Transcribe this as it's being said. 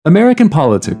American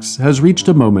politics has reached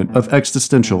a moment of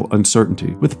existential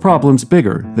uncertainty, with problems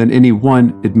bigger than any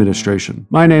one administration.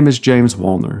 My name is James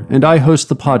Wallner, and I host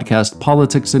the podcast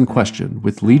Politics in Question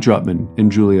with Lee Drutman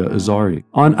and Julia Azari.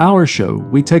 On our show,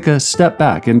 we take a step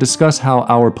back and discuss how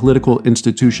our political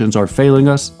institutions are failing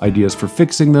us, ideas for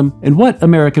fixing them, and what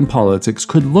American politics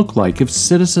could look like if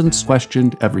citizens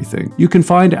questioned everything. You can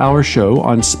find our show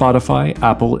on Spotify,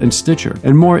 Apple, and Stitcher,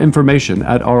 and more information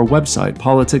at our website,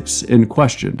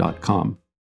 politicsinquestion.com. Hi,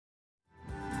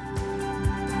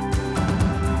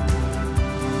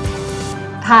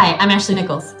 I'm Ashley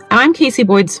Nichols. And I'm Casey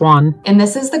Boyd Swan. And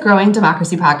this is the Growing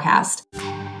Democracy Podcast,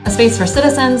 a space for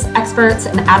citizens, experts,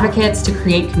 and advocates to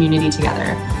create community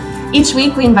together. Each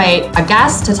week, we invite a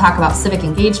guest to talk about civic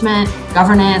engagement,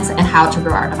 governance, and how to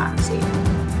grow our democracy.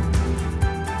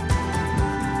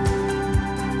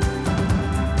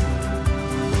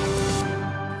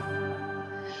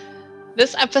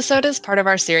 This episode is part of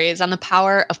our series on the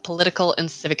power of political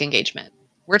and civic engagement.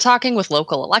 We're talking with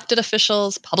local elected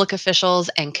officials, public officials,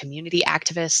 and community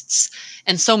activists,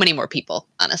 and so many more people,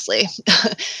 honestly,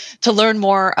 to learn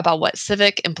more about what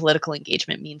civic and political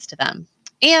engagement means to them,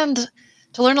 and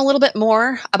to learn a little bit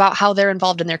more about how they're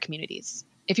involved in their communities.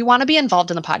 If you want to be involved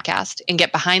in the podcast and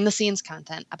get behind-the-scenes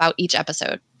content about each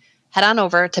episode, head on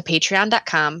over to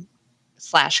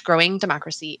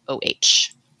patreon.com/growingdemocracyoh.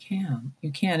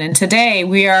 You can. And today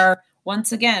we are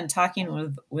once again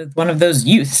talking with one of those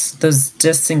youths, those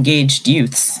disengaged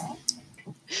youths.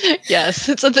 Yes,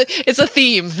 it's a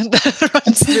theme that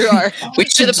runs through our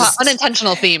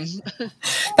unintentional theme.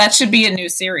 That should be a new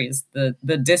series,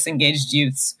 the disengaged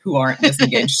youths who aren't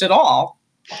disengaged at all.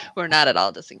 We're not at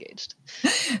all disengaged.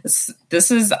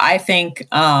 This is, I think,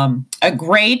 a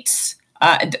great...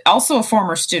 also a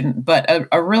former student, but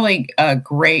a really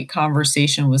great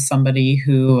conversation with somebody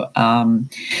who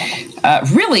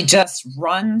really just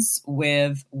runs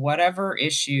with whatever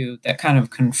issue that kind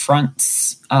of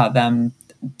confronts them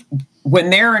when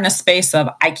they're in a space of,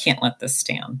 I can't let this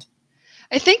stand.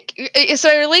 I think, so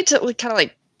I relate to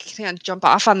kind of jump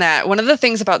off on that. One of the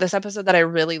things about this episode that I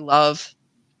really love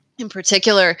in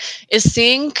particular is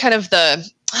seeing kind of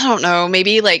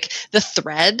maybe like the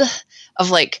thread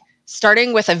of like,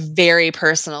 starting with a very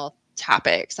personal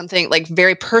topic, something like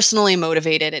very personally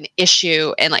motivated, an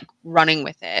issue, and like running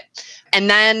with it. And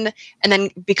then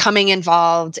becoming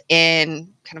involved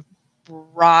in kind of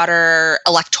broader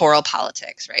electoral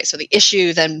politics, right? So the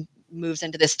issue then moves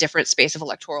into this different space of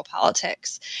electoral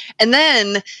politics. And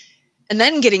then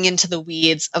getting into the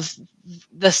weeds of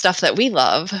the stuff that we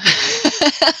love,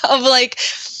 of like,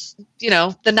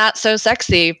 the not so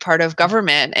sexy part of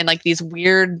government and like these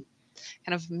weird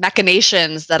kind of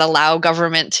machinations that allow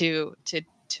government to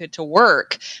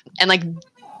work, and like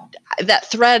that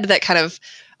thread that kind of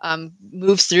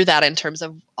moves through that in terms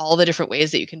of all the different ways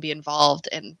that you can be involved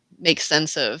and make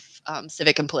sense of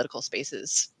civic and political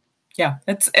spaces. Yeah,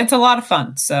 it's a lot of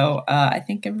fun. So I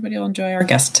think everybody will enjoy our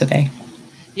guest today.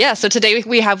 Yeah, so today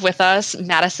we have with us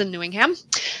Madison Newingham.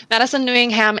 Madison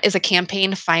Newingham is a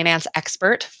campaign finance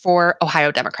expert for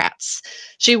Ohio Democrats.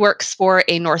 She works for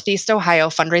a Northeast Ohio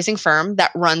fundraising firm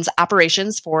that runs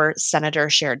operations for Senator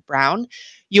Sherrod Brown,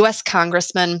 U.S.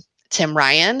 Congressman Tim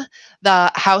Ryan,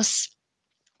 the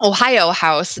Ohio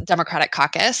House Democratic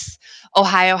Caucus,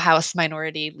 Ohio House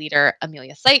Minority Leader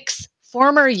Amelia Sykes,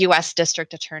 former U.S.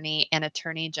 District Attorney and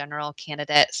Attorney General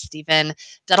candidate Stephen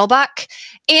Dettelbach,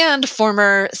 and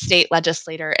former state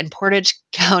legislator and Portage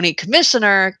County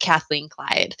Commissioner Kathleen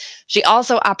Clyde. She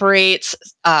also operates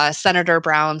Senator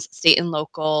Brown's state and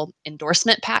local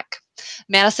endorsement PAC.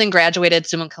 Madison graduated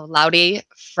summa cum laude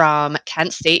from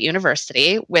Kent State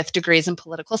University with degrees in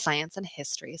political science and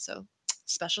history. So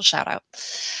special shout out,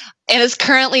 and is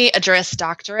currently a Juris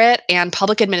Doctorate and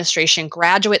public administration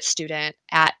graduate student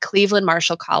at Cleveland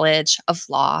Marshall College of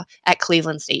Law at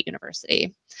Cleveland State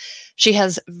University. She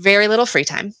has very little free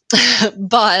time,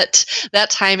 but that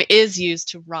time is used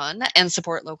to run and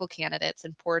support local candidates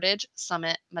in Portage,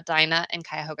 Summit, Medina, and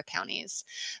Cuyahoga counties.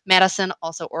 Madison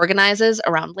also organizes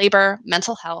around labor,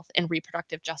 mental health, and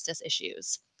reproductive justice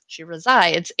issues. She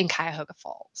resides in Cuyahoga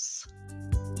Falls.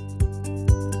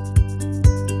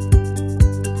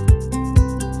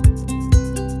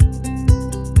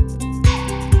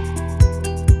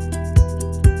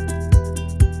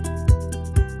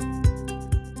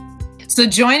 So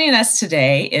joining us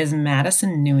today is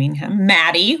Madison Newingham,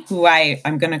 Maddie, who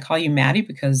I'm going to call you Maddie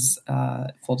because,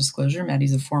 full disclosure,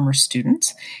 Maddie's a former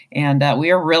student. And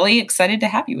we are really excited to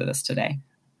have you with us today.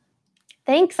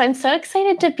 Thanks. I'm so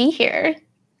excited to be here.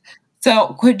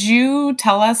 So could you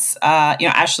tell us,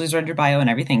 Ashley's read your bio and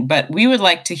everything, but we would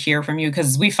like to hear from you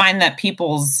because we find that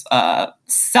people's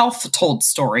self-told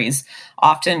stories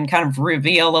often kind of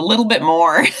reveal a little bit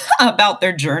more about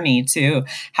their journey to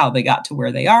how they got to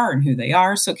where they are and who they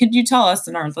are. So could you tell us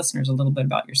and our listeners a little bit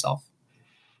about yourself?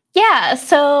 Yeah,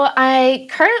 so I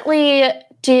currently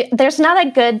there's not a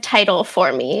good title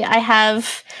for me.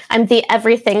 I'm the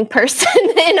everything person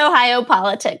in Ohio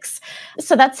politics.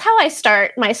 So that's how I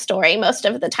start my story most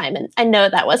of the time. And I know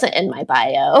that wasn't in my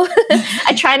bio.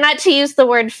 I try not to use the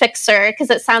word fixer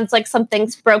because it sounds like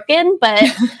something's broken, but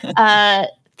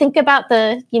think about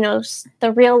the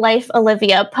real life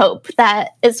Olivia Pope.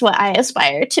 That is what I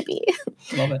aspire to be.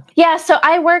 Love it. Yeah, so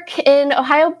I work in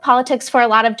Ohio politics for a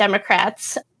lot of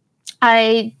Democrats.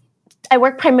 I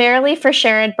work primarily for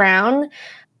Sherrod Brown.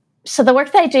 So the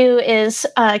work that I do is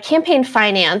campaign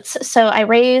finance. So I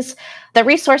raise the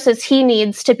resources he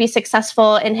needs to be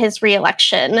successful in his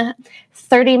reelection.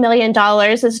 $30 million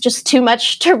is just too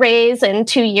much to raise in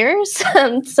 2 years.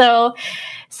 So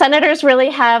senators really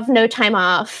have no time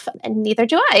off, and neither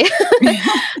do I.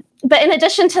 But in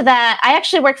addition to that, I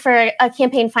actually work for a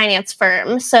campaign finance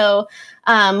firm. So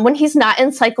when he's not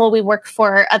in cycle, we work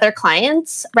for other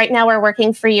clients. Right now, we're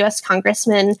working for U.S.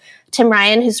 Congressman Tim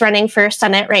Ryan, who's running for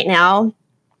Senate right now.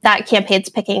 That campaign's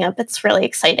picking up. It's really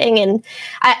exciting. And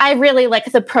I really like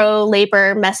the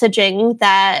pro-labor messaging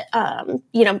that,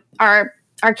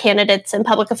 our candidates and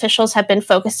public officials have been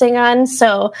focusing on.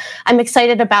 So I'm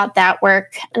excited about that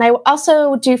work. And I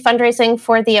also do fundraising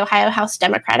for the Ohio House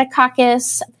Democratic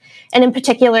Caucus. And in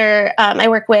particular, I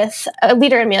work with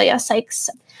Leader Amelia Sykes.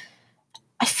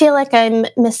 I feel like I'm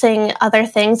missing other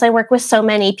things. I work with so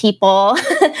many people.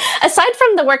 Aside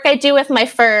from the work I do with my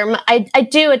firm, I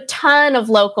do a ton of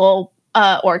local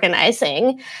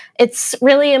organizing. It's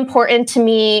really important to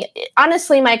me.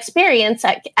 Honestly, my experience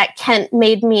at Kent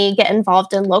made me get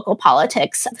involved in local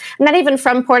politics. I'm not even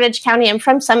from Portage County, I'm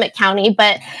from Summit County,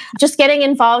 but just getting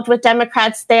involved with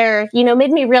Democrats there,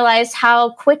 made me realize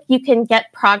how quick you can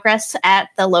get progress at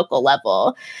the local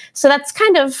level. So that's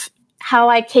kind of how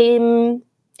I came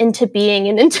into being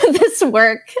and into this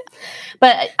work.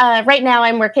 But right now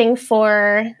I'm working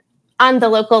on the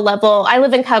local level. I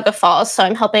live in Cuyahoga Falls, so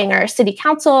I'm helping our city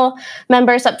council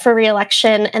members up for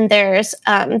re-election. And there's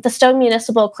the Stone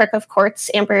Municipal Clerk of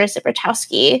Courts, Amber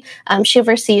Zibratowski. She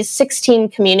oversees 16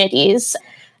 communities.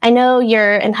 I know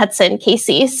you're in Hudson,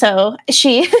 Casey, so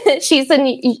she's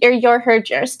in her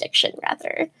jurisdiction,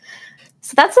 rather.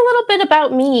 So that's a little bit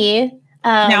about me.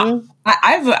 Now,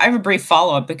 I have a brief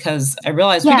follow-up because I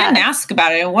realized we didn't ask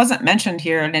about it. It wasn't mentioned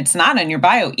here, and it's not in your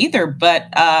bio either,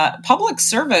 but public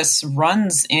service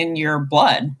runs in your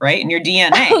blood, right? In your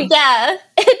DNA. Oh, yeah,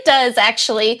 it does,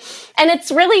 actually. And it's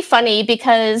really funny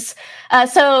because,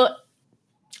 so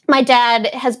my dad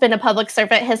has been a public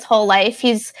servant his whole life.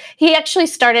 He actually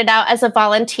started out as a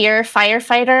volunteer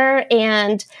firefighter,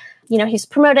 and, he's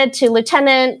promoted to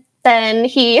lieutenant. Then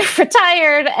he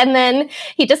retired, and then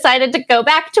he decided to go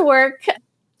back to work.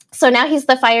 So now he's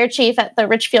the fire chief at the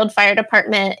Richfield Fire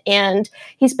Department, and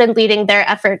he's been leading their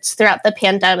efforts throughout the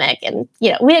pandemic. And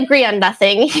we agree on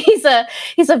nothing. He's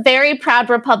a very proud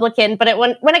Republican, but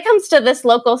when it comes to this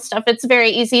local stuff, it's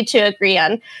very easy to agree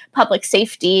on public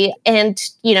safety. And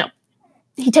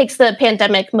he takes the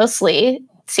pandemic mostly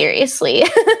seriously.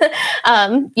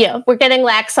 We're getting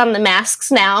lax on the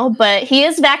masks now, but he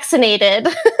is vaccinated.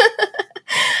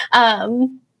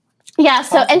 And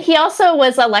he also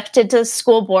was elected to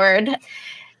school board,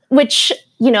 which,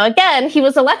 again, he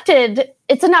was elected.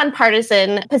 It's a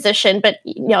nonpartisan position, but,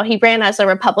 he ran as a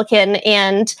Republican.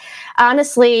 And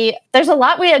honestly, there's a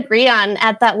lot we agree on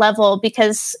at that level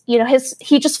because,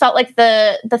 he just felt like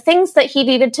the things that he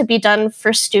needed to be done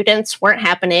for students weren't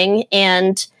happening.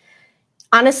 And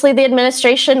honestly, the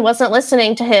administration wasn't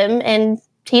listening to him, and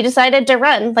he decided to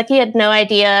run. Like, he had no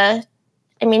idea.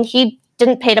 I mean, he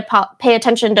didn't pay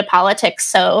attention to politics.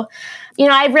 So,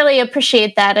 I really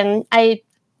appreciate that. And I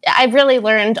really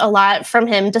learned a lot from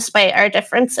him despite our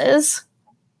differences.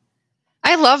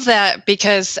 I love that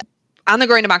because on the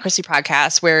Growing Democracy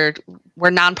podcast, we're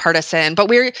nonpartisan, but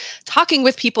we're talking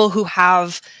with people who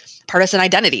have partisan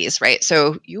identities, right?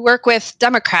 So you work with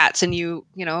Democrats and you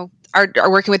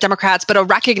are working with Democrats, but a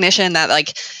recognition that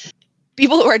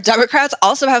people who are Democrats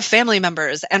also have family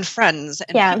members and friends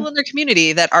and people in their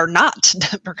community that are not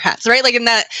Democrats, right? And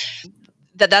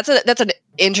that's an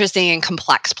interesting and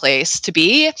complex place to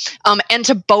be, and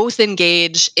to both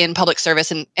engage in public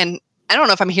service. And I don't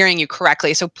know if I'm hearing you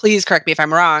correctly, so please correct me if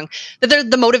I'm wrong,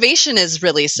 that the motivation is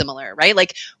really similar,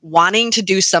 right? Wanting to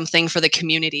do something for the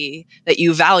community that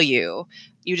you value.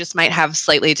 You just might have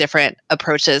slightly different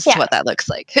approaches to what that looks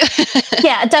like.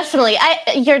 Yeah, definitely.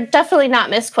 You're definitely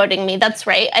not misquoting me. That's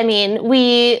right. I mean,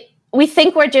 we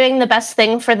think we're doing the best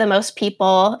thing for the most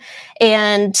people,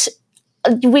 and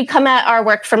we come at our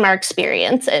work from our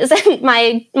experiences. And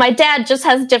my dad just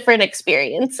has different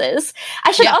experiences.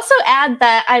 I should also add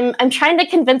that I'm trying to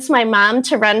convince my mom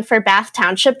to run for Bath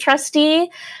Township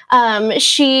trustee.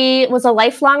 She was a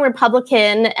lifelong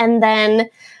Republican, and then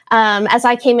as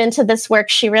I came into this work,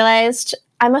 she realized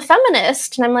I'm a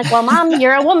feminist. And I'm like, well, Mom,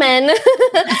 you're a woman.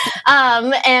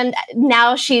 And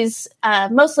now she's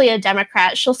mostly a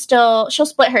Democrat. She'll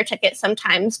split her ticket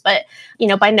sometimes, but,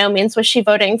 by no means was she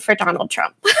voting for Donald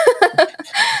Trump.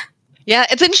 Yeah,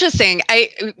 it's interesting.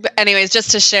 Anyways,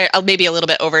 just to share, maybe a little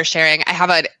bit oversharing, I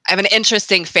have an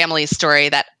interesting family story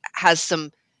that has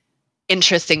some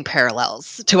interesting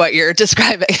parallels to what you're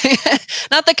describing.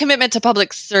 Not the commitment to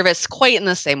public service quite in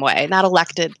the same way, not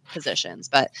elected positions,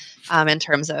 but in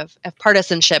terms of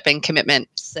partisanship and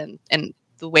commitments and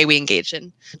the way we engage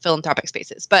in philanthropic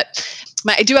spaces. But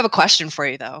I do have a question for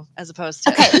you, though, as opposed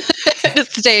to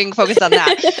just staying focused on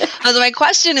that. So my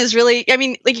question is really,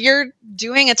 you're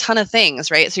doing a ton of things,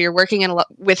 right? So you're working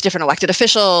with different elected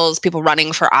officials, people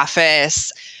running for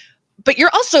office, but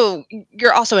you're also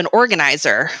an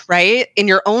organizer, right? In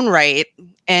your own right.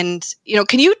 And,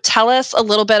 can you tell us a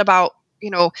little bit about,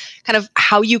 kind of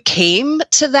how you came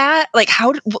to that?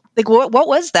 What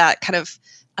was that kind of,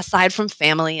 aside from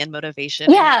family and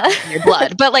motivation and your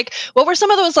blood, but what were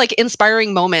some of those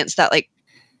inspiring moments that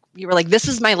you were like, this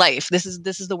is my life. This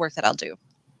is the work that I'll do.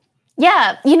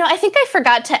 Yeah. I think I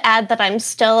forgot to add that I'm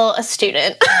still a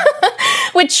student,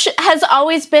 which has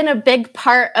always been a big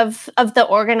part of the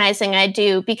organizing I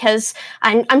do, because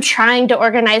I'm trying to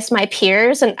organize my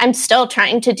peers, and I'm still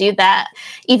trying to do that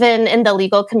even in the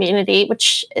legal community,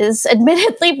 which is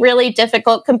admittedly really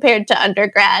difficult compared to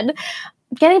undergrad.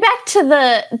 Getting back to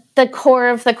the core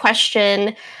of the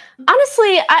question,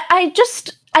 honestly,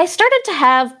 I started to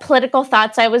have political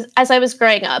thoughts as I was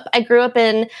growing up. I grew up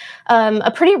in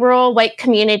a pretty rural white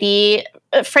community.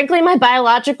 Frankly, my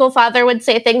biological father would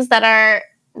say things that are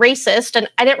racist, and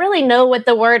I didn't really know what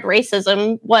the word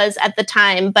racism was at the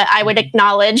time, but I would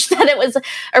acknowledge that it was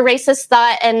a racist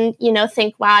thought and,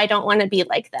 think, wow, I don't want to be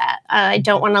like that. I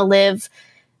don't want to live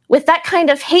with that kind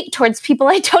of hate towards people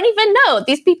I don't even know.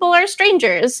 These people are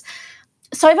strangers.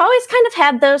 So I've always kind of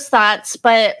had those thoughts,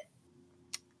 but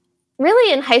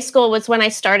really in high school was when I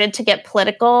started to get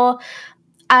political.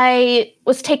 I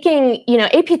was taking,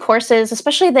 AP courses,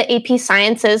 especially the AP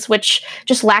sciences, which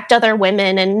just lacked other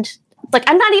women. And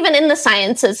I'm not even in the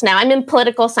sciences now. I'm in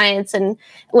political science and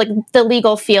the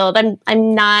legal field.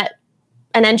 I'm not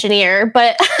an engineer,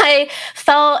 but I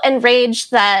felt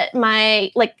enraged that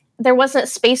there wasn't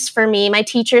space for me. My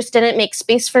teachers didn't make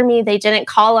space for me. They didn't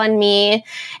call on me,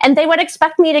 and they would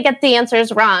expect me to get the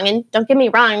answers wrong. And don't get me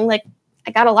wrong,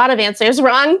 I got a lot of answers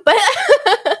wrong, but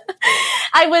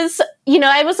I was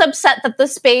upset that the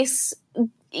space,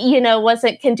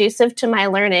 wasn't conducive to my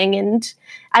learning, and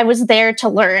I was there to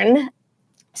learn.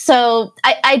 So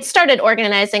I started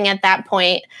organizing at that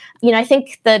point. I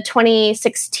think the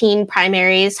 2016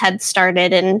 primaries had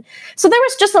started. And so there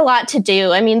was just a lot to do.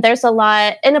 There's a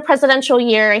lot in a presidential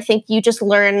year. I think you just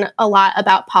learn a lot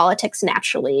about politics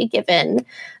naturally, given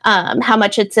how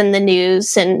much it's in the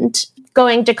news, and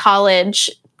going to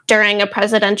college during a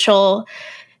presidential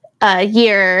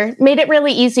year made it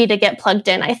really easy to get plugged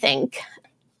in, I think.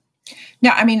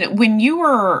 Now, when you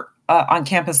were on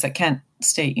campus at Kent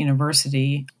State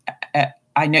University,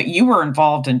 I know you were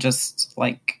involved in just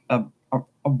a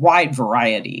wide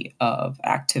variety of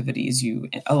activities. You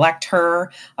elect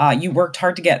her. You worked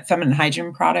hard to get feminine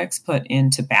hygiene products put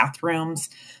into bathrooms.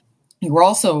 You were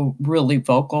also really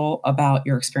vocal about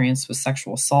your experience with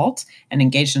sexual assault and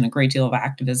engaged in a great deal of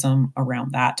activism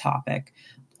around that topic.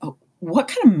 What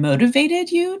kind of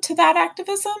motivated you to that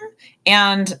activism?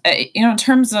 And, in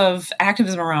terms of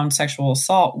activism around sexual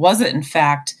assault, was it in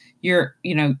fact your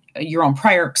own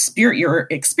prior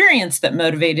experience that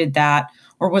motivated that?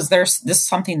 Or was this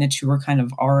something that you were kind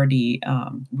of already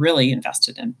really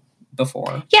invested in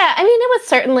before? Yeah, it was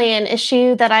certainly an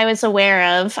issue that I was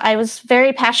aware of. I was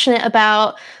very passionate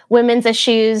about women's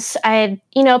issues.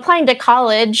 Applying to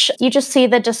college, you just see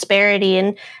the disparity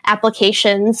in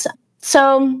applications.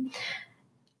 So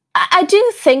I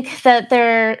do think that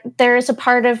there is a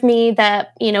part of me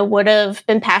that, would have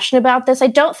been passionate about this. I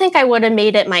don't think I would have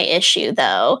made it my issue,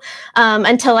 though,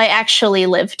 until I actually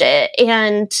lived it.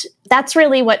 And that's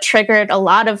really what triggered a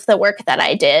lot of the work that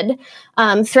I did.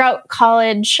 Throughout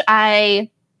college,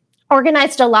 I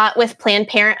organized a lot with Planned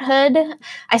Parenthood.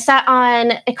 I sat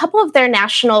on a couple of their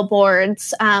national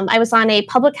boards. I was on a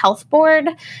public health board,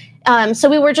 So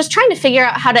we were just trying to figure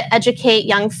out how to educate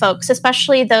young folks,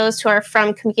 especially those who are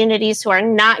from communities who are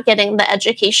not getting the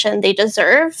education they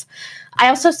deserve. I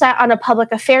also sat on a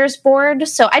public affairs board,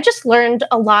 so I just learned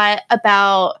a lot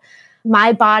about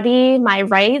my body, my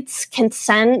rights,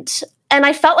 consent, and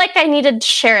I felt like I needed to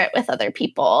share it with other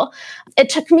people.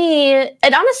 It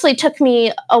honestly took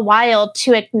me a while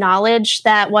to acknowledge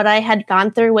that what I had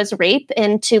gone through was rape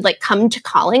and to come to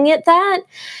calling it that.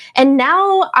 And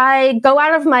now I go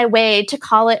out of my way to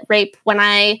call it rape when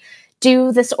I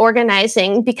do this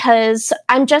organizing, because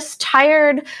I'm just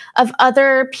tired of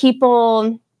other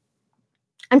people.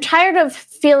 I'm tired of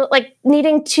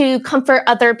needing to comfort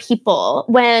other people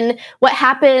when what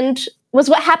happened was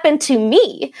what happened to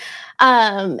me.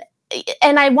 And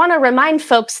I want to remind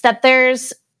folks that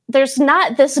there's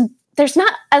not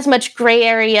as much gray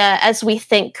area as we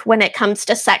think when it comes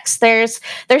to sex. There's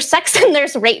sex and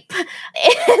there's rape,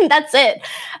 and that's it.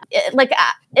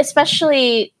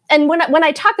 Especially, and when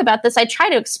I talk about this, I try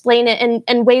to explain it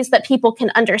in ways that people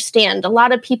can understand. A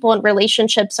lot of people in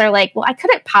relationships are like, well, I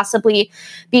couldn't possibly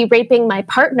be raping my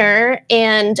partner.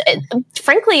 And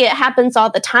frankly, it happens all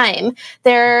the time.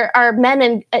 There are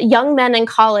young men in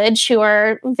college who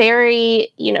are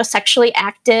very, sexually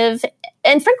active.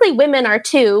 And frankly, women are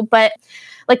too, but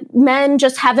men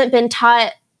just haven't been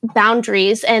taught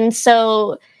boundaries. And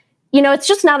so, it's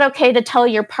just not okay to tell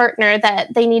your partner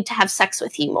that they need to have sex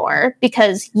with you more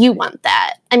because you want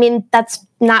that. I mean, that's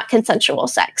not consensual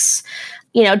sex.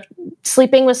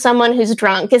 Sleeping with someone who's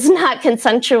drunk is not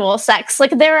consensual sex.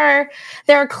 There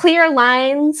are clear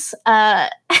lines. And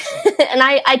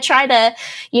I try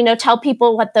to, tell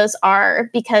people what those are,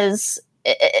 because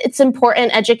it's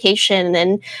important education.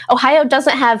 And Ohio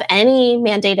doesn't have any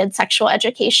mandated sexual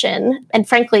education. And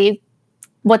frankly,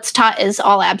 what's taught is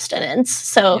all abstinence.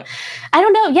 So yeah. I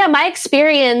don't know. Yeah, my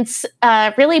experience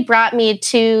really brought me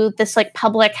to this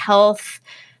public health,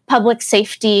 public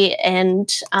safety, and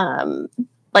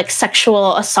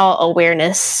sexual assault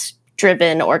awareness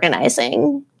driven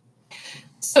organizing.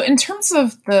 So in terms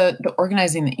of the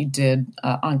organizing that you did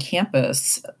on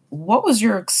campus, what was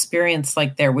your experience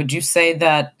like there? Would you say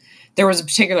that there was a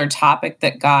particular topic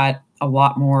that got a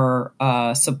lot more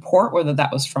support, whether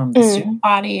that was from the student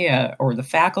body or the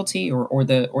faculty or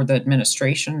the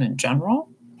administration in general?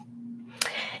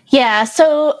 Yeah,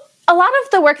 so a lot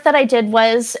of the work that I did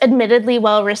was admittedly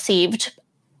well received.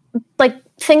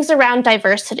 Things around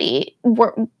diversity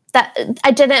were that I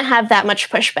didn't have that much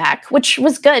pushback, which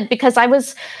was good because I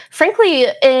was frankly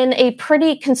in a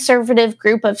pretty conservative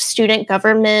group of student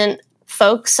government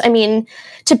folks. I mean,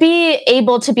 to be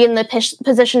able to be in the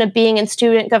position of being in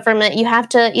student government, you have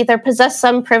to either possess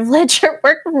some privilege or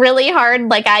work really hard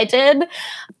like I did.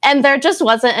 And there just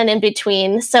wasn't an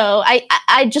in-between. So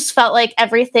I just felt like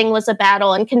everything was a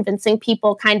battle and convincing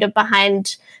people kind of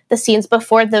behind the scenes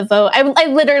before the vote. I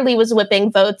literally was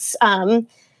whipping votes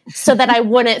so that I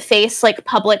wouldn't face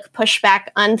public pushback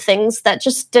on things that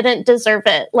just didn't deserve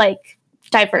it,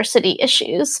 diversity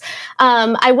issues.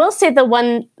 I will say the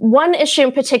one issue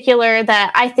in particular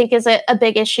that I think is a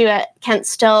big issue at Kent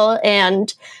still,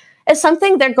 and is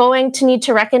something they're going to need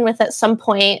to reckon with at some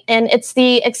point, and it's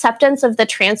the acceptance of the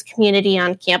trans community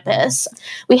on campus.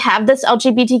 We have this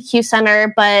LGBTQ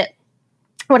center, but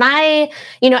when I,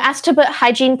 asked to put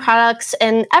hygiene products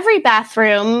in every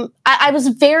bathroom, I was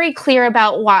very clear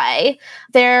about why.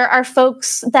 There are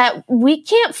folks that we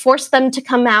can't force them to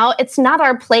come out. It's not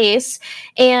our place.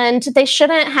 And they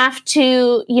shouldn't have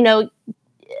to,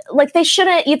 they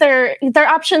shouldn't either. Their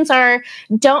options are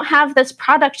don't have this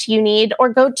product you need or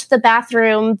go to the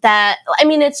bathroom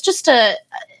it's just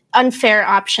unfair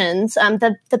options,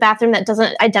 the bathroom that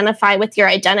doesn't identify with your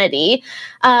identity.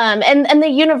 And the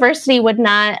university would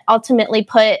not ultimately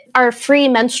put our free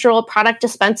menstrual product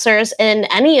dispensers in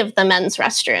any of the men's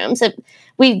restrooms.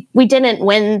 We didn't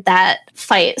win that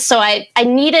fight. So I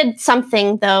needed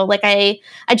something, though. I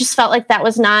just felt like that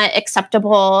was not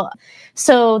acceptable.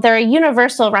 So there are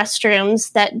universal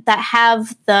restrooms that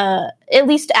have at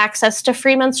least access to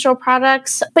free menstrual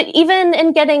products. But even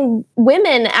in getting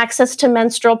women access to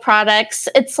menstrual products,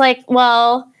 it's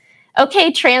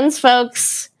okay, trans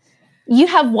folks, you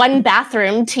have one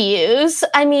bathroom to use.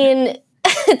 I mean,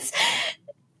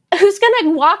 who's going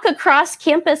to walk across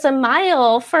campus a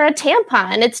mile for a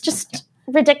tampon? It's just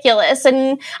ridiculous.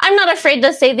 And I'm not afraid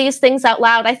to say these things out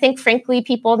loud. I think, frankly,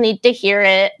 people need to hear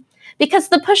it. Because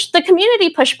the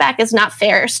community pushback is not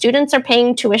fair. Students are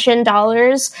paying tuition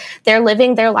dollars. They're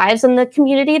living their lives in the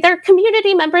community. They're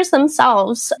community members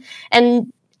themselves.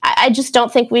 And I just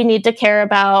don't think we need to care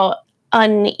about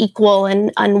unequal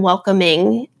and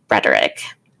unwelcoming rhetoric.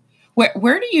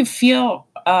 Where do you feel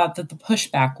the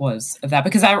pushback was of that?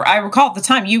 Because I recall at the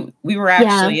time we were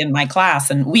actually in my class,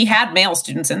 and we had male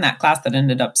students in that class that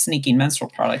ended up sneaking menstrual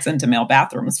products into male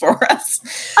bathrooms for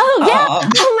us. Oh yeah!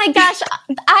 Oh my gosh,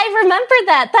 I remember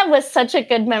that. That was such a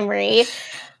good memory.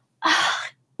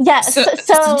 Yes.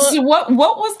 So what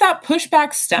was that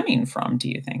pushback stemming from, do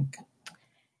you think?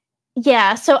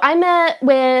 Yeah. So I met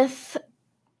with.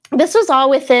 This was all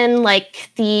within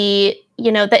like the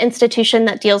institution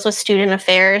that deals with student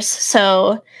affairs.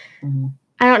 So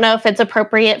I don't know if it's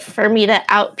appropriate for me to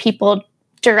out people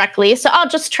directly. So I'll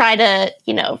just try to,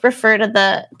 refer to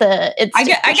the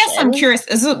institution. I guess I'm curious,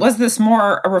 was this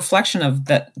more a reflection of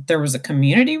that there was a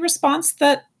community response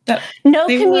that no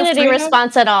community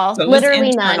response at all? So literally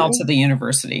it was internal none. To the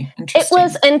university. It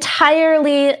was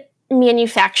entirely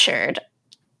manufactured.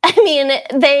 I mean,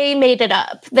 they made it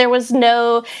up. There was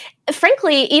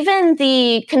frankly, even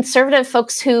the conservative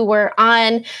folks who were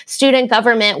on student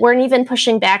government weren't even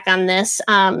pushing back on this,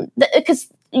 because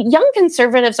young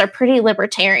conservatives are pretty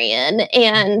libertarian,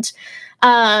 and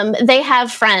they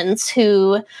have friends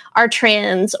who are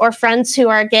trans or friends who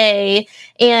are gay,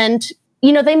 and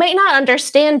they might not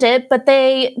understand it, but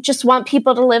they just want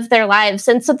people to live their lives.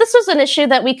 And so this was an issue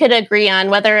that we could agree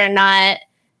on, whether or not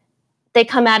they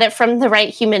come at it from the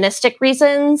right humanistic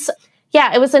reasons.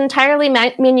 Yeah, it was entirely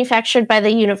manufactured by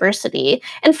the university.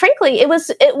 And frankly, it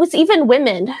was even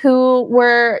women who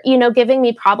were, giving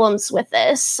me problems with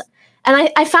this. And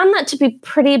I found that to be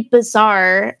pretty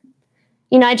bizarre.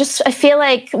 I feel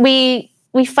like we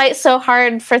fight so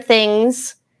hard for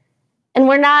things, and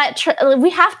we're not, we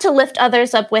have to lift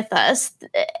others up with us.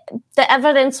 The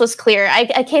evidence was clear.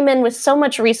 I came in with so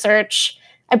much research.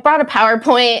 I brought a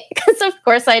PowerPoint because, of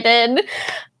course, I did.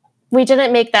 We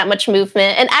didn't make that much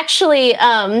movement. And actually,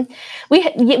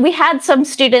 we had some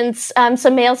students,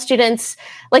 some male students,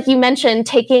 like you mentioned,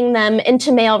 taking them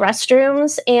into male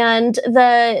restrooms. And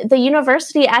the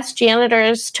university asked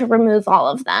janitors to remove all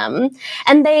of them.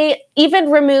 And they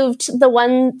even removed the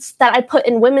ones that I put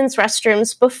in women's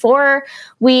restrooms before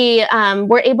we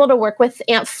were able to work with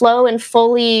Aunt Flo and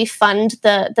fully fund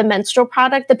the menstrual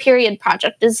product. The period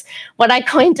project is what I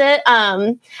coined it.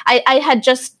 I had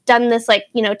just done this,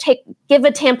 give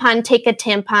a tampon, take a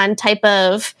tampon type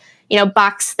of,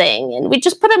 box thing. And we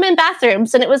just put them in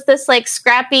bathrooms. And it was this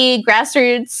scrappy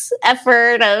grassroots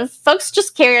effort of folks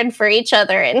just caring for each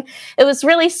other. And it was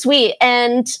really sweet.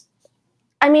 And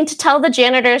I mean, to tell the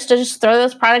janitors to just throw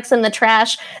those products in the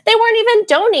trash, they weren't even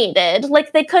donated.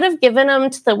 They could have given them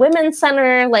to the women's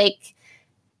center.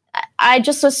 I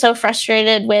just was so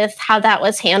frustrated with how that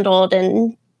was handled.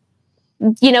 And,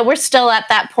 we're still at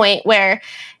that point where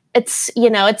it's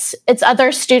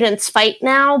other students' fight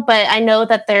now, but I know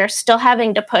that they're still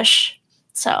having to push.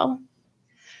 So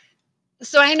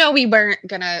I know we weren't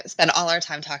going to spend all our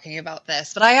time talking about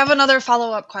this, but I have another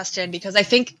follow-up question, because I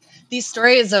think these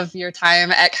stories of your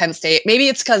time at Kent State, maybe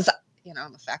it's because,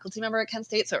 I'm a faculty member at Kent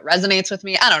State, so it resonates with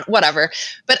me. I don't know, whatever.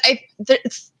 But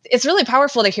it's really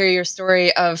powerful to hear your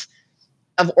story of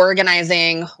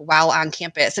organizing while on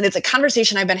campus. And it's a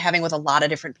conversation I've been having with a lot of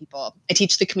different people. I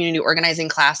teach the community organizing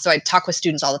class, so I talk with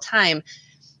students all the time,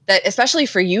 that especially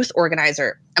for youth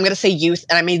organizer, I'm going to say youth,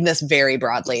 and I mean this very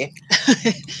broadly.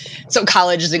 So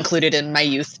college is included in my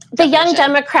youth The definition. Young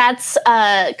Democrats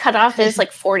cutoff is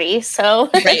 40, so.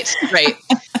 Right.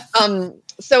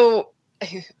 So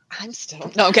I'm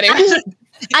still, no, I'm kidding.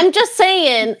 I'm just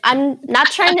saying, I'm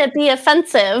not trying to be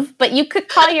offensive, but you could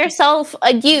call yourself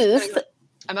a youth.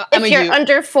 If you're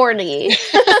under 40.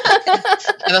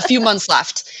 I have a few months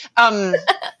left.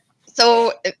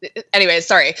 So anyways,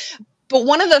 sorry. But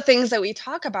one of the things that we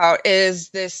talk about is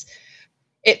this,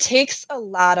 it takes a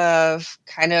lot of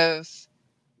kind of,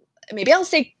 maybe I'll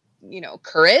say,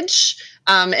 courage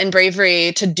and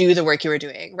bravery to do the work you were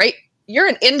doing, right? You're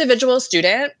an individual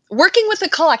student working with a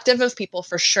collective of people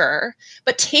for sure,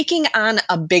 but taking on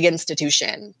a big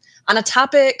institution on a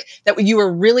topic that you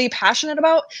were really passionate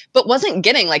about, but wasn't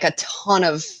getting a ton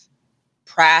of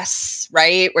press,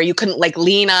 right? Where you couldn't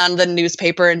lean on the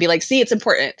newspaper and be see, it's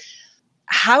important.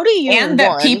 How do you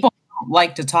that people don't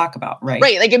like to talk about, right?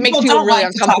 Right, it makes people really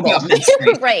uncomfortable.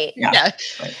 Right. Yeah.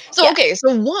 Right. So, okay,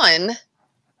 so one,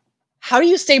 how do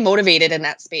you stay motivated in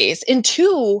that space? And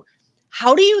two,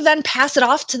 how do you then pass it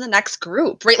off to the next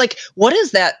group, right? What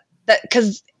is that?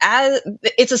 Because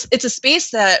it's a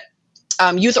space that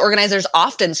youth organizers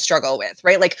often struggle with,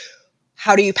 right?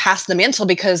 How do you pass the mantle?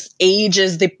 Because age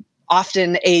is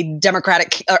often a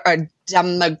demographic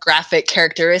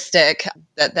characteristic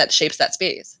that shapes that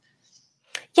space.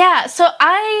 Yeah. So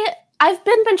I've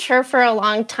been mature for a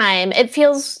long time. It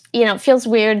feels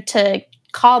weird to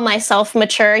call myself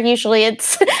mature. Usually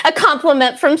it's a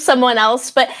compliment from someone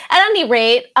else. But at any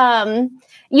rate, I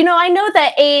know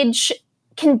that age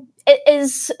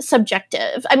is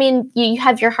subjective. I mean, you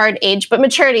have your hard age, but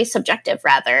maturity is subjective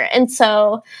rather. And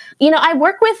so, I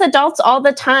work with adults all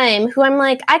the time who I'm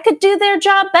like, I could do their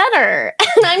job better.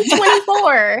 And I'm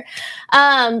 24.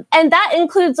 And that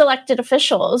includes elected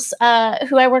officials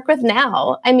who I work with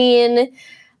now. I mean,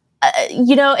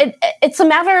 it's a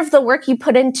matter of the work you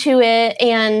put into it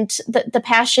and the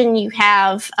passion you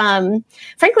have.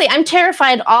 Frankly, I'm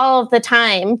terrified all of the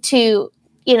time to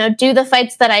do the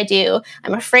fights that I do.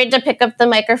 I'm afraid to pick up the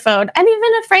microphone. I'm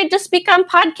even afraid to speak on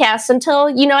podcasts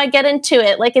until, I get into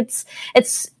it. Like it's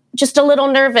just a little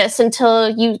nervous until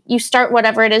you start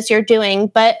whatever it is you're doing.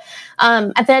 But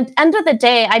at the end of the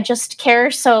day, I just care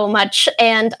so much.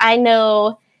 And I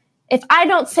know if I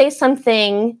don't say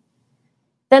something,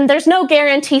 then there's no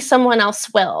guarantee someone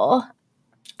else will.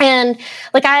 And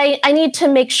I need to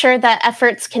make sure that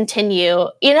efforts continue,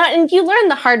 and you learn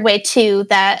the hard way too,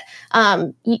 that,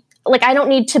 I don't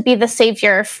need to be the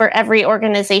savior for every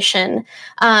organization.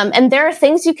 And there are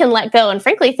things you can let go, and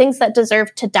frankly, things that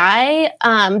deserve to die.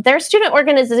 There are student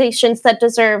organizations that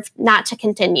deserve not to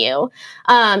continue.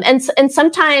 And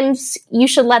sometimes you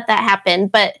should let that happen.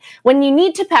 But when you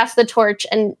need to pass the torch,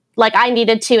 and like I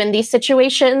needed to in these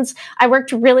situations, I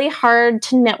worked really hard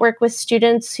to network with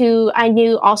students who I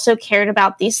knew also cared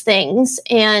about these things.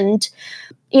 And,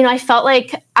 I felt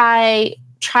like I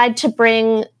tried to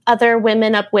bring other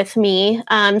women up with me.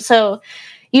 So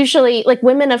usually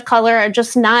women of color are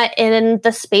just not in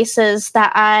the spaces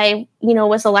that I,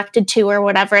 was elected to or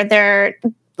whatever. They're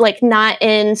not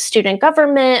in student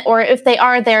government, or if they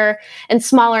are, they're in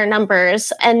smaller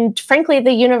numbers. And frankly,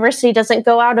 the university doesn't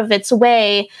go out of its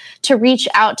way to reach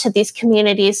out to these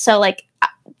communities. So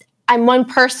I'm one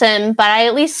person, but I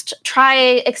at least try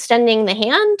extending the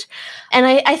hand. And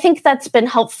I think that's been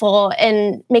helpful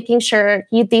in making sure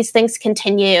these things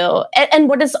continue. And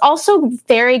what is also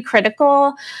very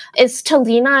critical is to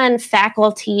lean on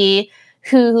faculty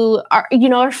who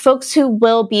are folks who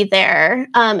will be there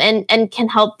and can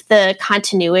help the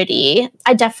continuity.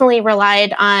 I definitely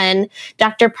relied on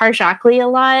Dr. Parjakli a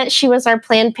lot. She was our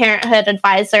Planned Parenthood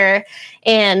advisor,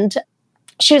 and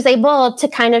she was able to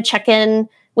kind of check in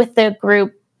with the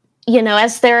group,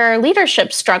 as there are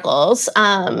leadership struggles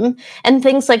and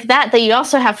things like that you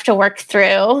also have to work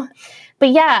through. But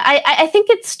yeah, I think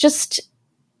it's just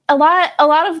a lot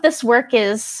of this work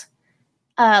is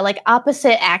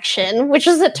opposite action, which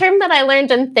is a term that I learned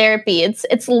in therapy.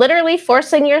 It's literally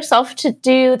forcing yourself to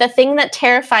do the thing that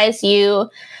terrifies you.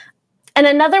 And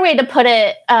another way to put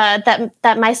it,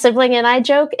 that my sibling and I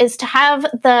joke, is to have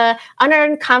the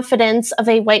unearned confidence of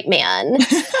a white man.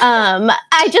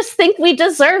 I just think we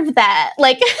deserve that.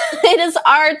 It is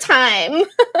our time.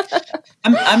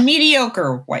 A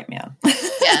mediocre white man.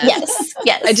 Yes.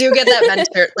 I do get that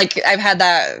mentor.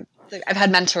 I've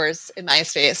had mentors in my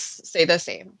space say the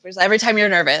same. Because every time you're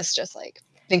nervous, just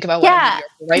think about what a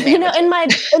right man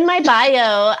in my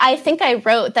bio, I think I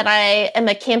wrote that I am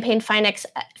a campaign finance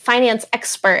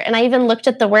expert, and I even looked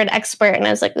at the word expert, and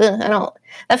I was like,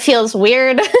 that feels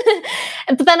weird.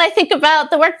 But then I think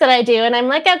about the work that I do, and I'm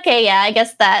like, okay, yeah, I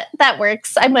guess that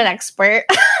works. I'm an expert.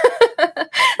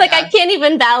 I can't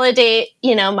even validate,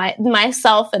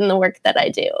 myself and the work that I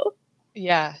do.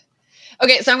 Yeah.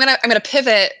 Okay, so I'm gonna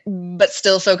pivot, but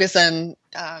still focus on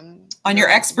your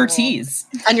expertise.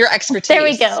 On your expertise. There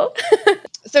we go.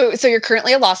 So you're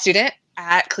currently a law student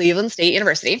at Cleveland State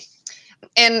University,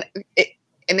 and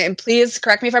please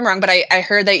correct me if I'm wrong, but I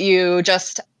heard that you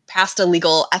just passed a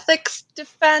legal ethics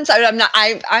defense.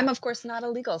 I'm of course not a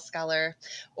legal scholar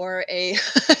or a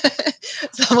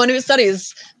someone who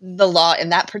studies the law in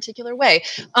that particular way.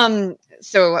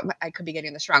 So I could be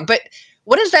getting this wrong, but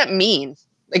what does that mean?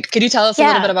 Could you tell us a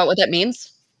little bit about what that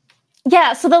means?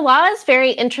 Yeah, so the law is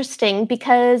very interesting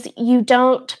because you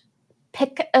don't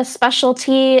pick a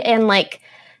specialty and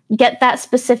get that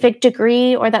specific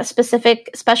degree or that specific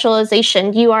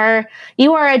specialization. You are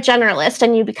a generalist,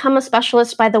 and you become a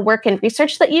specialist by the work and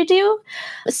research that you do.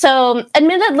 So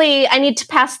admittedly, I need to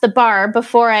pass the bar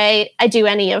before I do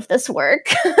any of this work.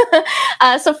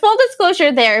 So full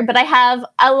disclosure there, but I have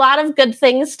a lot of good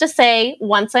things to say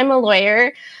once I'm a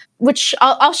lawyer, which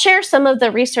I'll share some of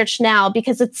the research now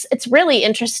because it's really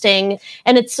interesting,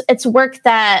 and it's work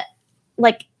that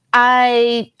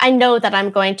I know that I'm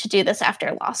going to do this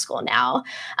after law school now.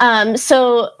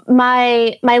 So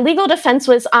my legal defense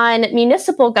was on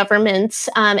municipal governments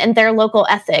and their local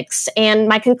ethics, and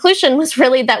my conclusion was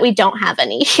really that we don't have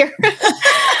any here.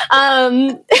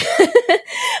 But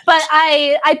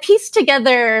I pieced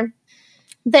together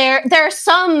there are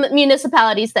some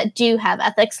municipalities that do have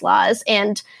ethics laws,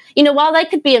 and while that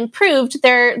could be improved,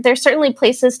 there's certainly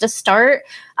places to start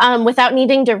without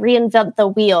needing to reinvent the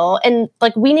wheel. And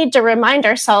we need to remind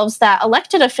ourselves that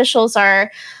elected officials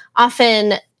are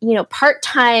often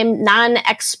part-time,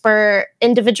 non-expert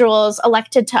individuals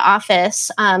elected to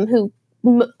office who,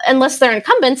 unless they're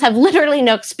incumbents, have literally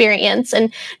no experience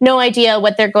and no idea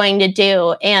what they're going to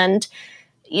do. And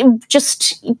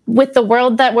just with the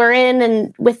world that we're in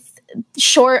and with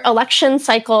short election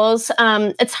cycles,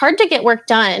 it's hard to get work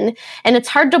done, and it's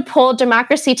hard to pull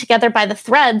democracy together by the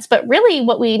threads. But really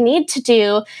what we need to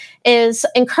do is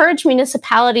encourage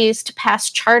municipalities to pass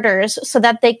charters so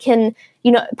that they can,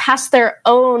 pass their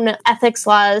own ethics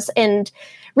laws and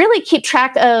really keep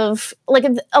track of,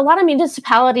 a lot of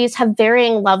municipalities have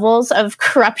varying levels of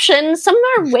corruption. Some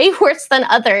are way worse than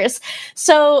others.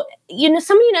 So,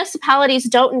 some municipalities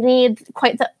don't need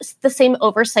quite the same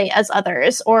oversight as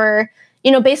others, or,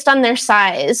 based on their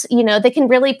size, they can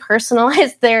really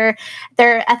personalize their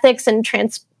ethics and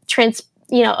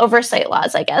oversight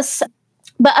laws, I guess.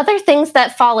 But other things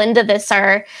that fall into this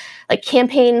are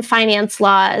campaign finance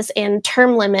laws and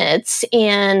term limits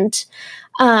and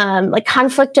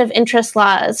conflict of interest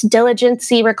laws,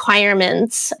 diligency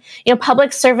requirements.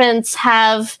 Public servants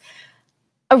have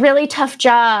a really tough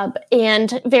job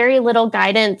and very little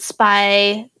guidance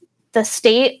by the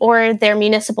state or their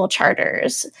municipal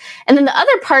charters. And then the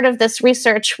other part of this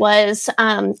research was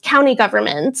county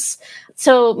governments.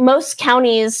 So most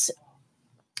counties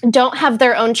don't have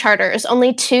their own charters.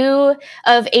 Only 2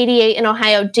 of 88 in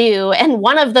Ohio do. And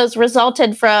one of those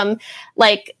resulted from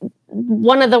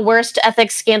one of the worst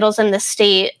ethics scandals in the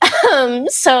state.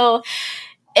 So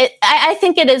I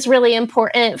think it is really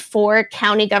important for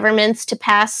county governments to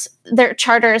pass their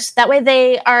charters. That way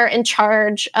they are in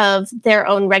charge of their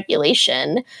own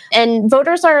regulation. And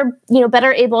voters are,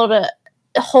 better able to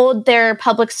hold their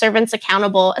public servants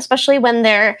accountable, especially when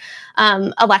they're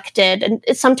elected. And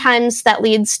sometimes that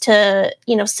leads to,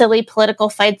 silly political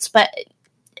fights. But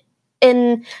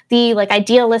in the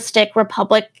idealistic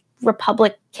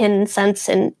Republican sense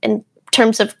in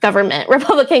terms of government,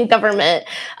 Republican government,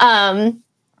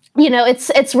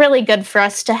 it's really good for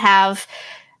us to have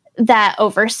that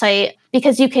oversight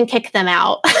because you can kick them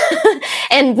out.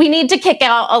 And we need to kick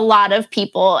out a lot of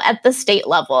people at the state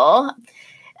level.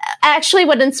 Actually,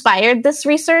 what inspired this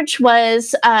research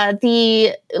was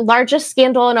the largest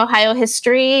scandal in Ohio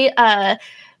history.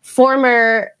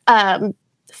 Former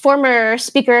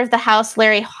Speaker of the House,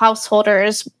 Larry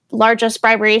Householder's largest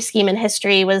bribery scheme in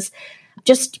history was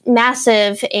just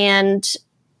massive. And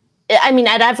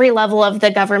at every level of the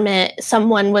government,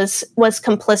 someone was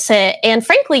complicit, and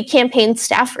frankly, campaign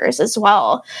staffers as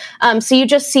well. So you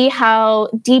just see how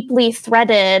deeply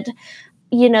threaded,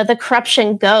 the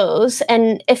corruption goes.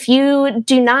 And if you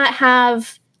do not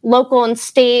have local and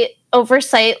state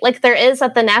oversight like there is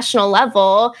at the national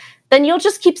level, then you'll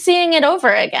just keep seeing it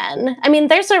over again.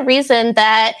 There's a reason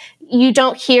that you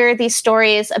don't hear these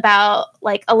stories about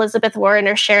Elizabeth Warren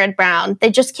or Sherrod Brown.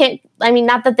 They just can't,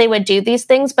 not that they would do these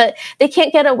things, but they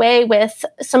can't get away with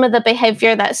some of the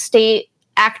behavior that state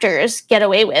actors get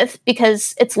away with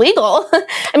because it's legal.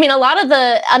 A lot of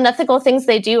the unethical things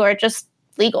they do are just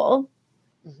legal.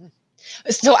 Mm-hmm.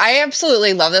 So I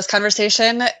absolutely love this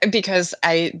conversation because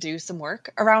I do some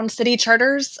work around city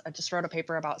charters. I just wrote a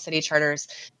paper about city charters.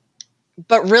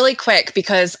 But really quick,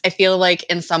 because I feel like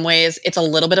in some ways it's a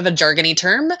little bit of a jargony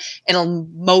term,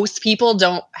 and most people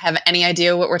don't have any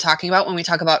idea what we're talking about when we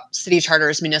talk about city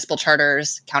charters, municipal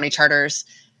charters, county charters.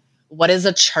 What is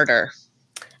a charter?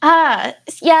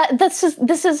 Yeah, this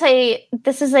is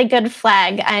a good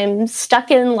flag. I'm stuck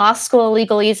in law school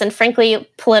legalese and frankly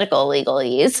political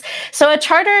legalese. So a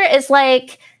charter is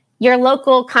like your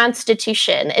local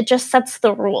constitution. It just sets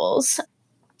the rules,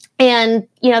 and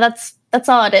that's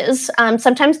all it is.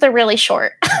 Sometimes they're really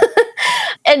short.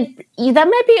 And that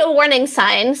might be a warning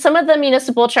sign. Some of the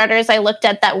municipal charters I looked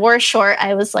at that were short,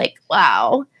 I was like,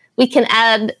 wow, we can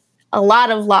add a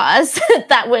lot of laws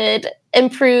that would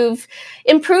improve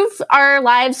our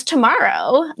lives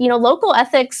tomorrow. Local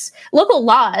ethics, local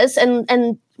laws,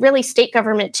 and really state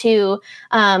government too.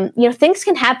 Things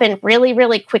can happen really,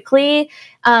 really quickly,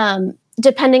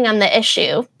 depending on the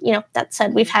issue. That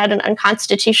said, we've had an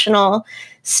unconstitutional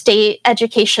state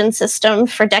education system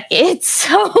for decades,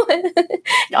 so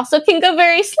it also can go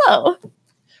very slow.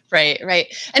 Right.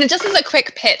 And just as a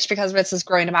quick pitch, because this is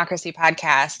Growing Democracy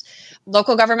podcast,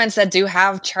 local governments that do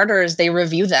have charters, they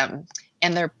review them,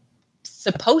 and they're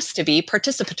supposed to be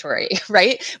participatory,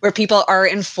 right? Where people are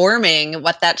informing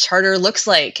what that charter looks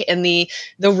like and the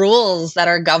rules that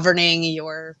are governing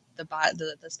the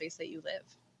the space that you live.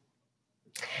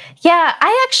 Yeah,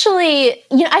 I actually,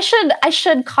 I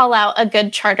should call out a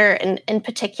good charter in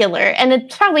particular, and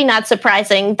it's probably not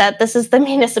surprising that this is the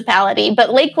municipality,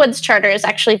 but Lakewood's charter is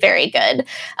actually very good.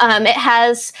 It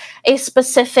has a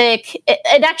specific,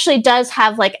 it actually does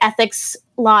have like ethics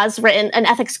laws written, an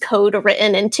ethics code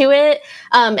written into it,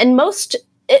 and most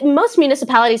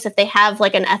municipalities, if they have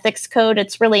like an ethics code,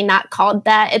 it's really not called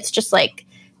that. It's just like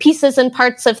pieces and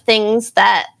parts of things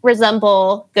that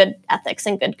resemble good ethics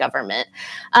and good government.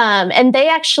 And they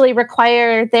actually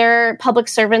require their public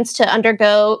servants to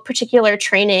undergo particular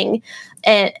training.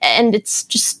 And it's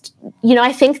just,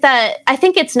 I think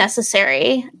it's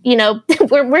necessary.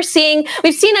 We've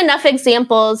seen enough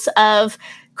examples of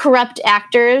corrupt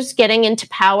actors getting into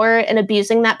power and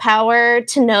abusing that power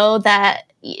to know that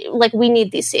like we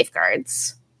need these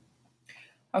safeguards.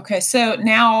 Okay, so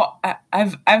now I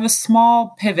have a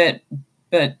small pivot,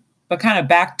 but kind of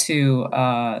back to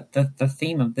the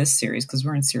theme of this series, because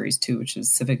we're in series 2, which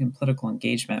is civic and political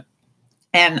engagement.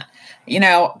 And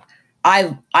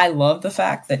I love the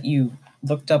fact that you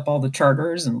looked up all the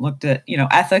charters and looked at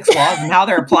ethics laws and how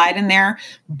they're applied in there.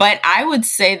 But I would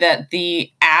say that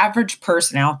the average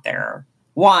person out there,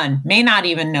 1, may not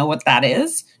even know what that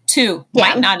is. 2,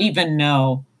 might not even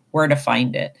know where to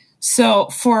find it. So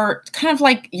for kind of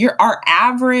like our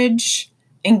average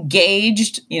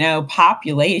engaged,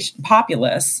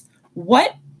 populace,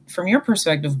 what, from your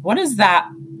perspective, what does that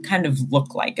kind of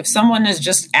look like? If someone is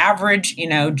just average,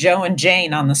 Joe and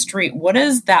Jane on the street, what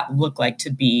does that look like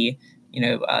to be,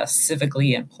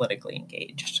 civically and politically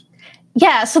engaged?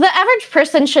 Yeah, so the average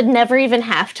person should never even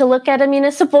have to look at a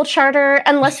municipal charter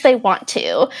unless they want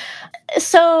to.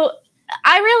 So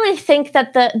I really think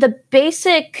that the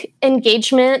basic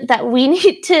engagement that we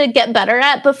need to get better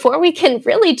at before we can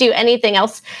really do anything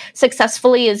else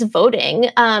successfully is voting.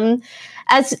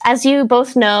 As you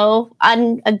both know,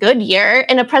 on a good year,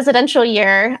 in a presidential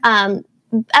year,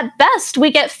 at best, we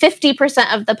get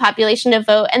 50% of the population to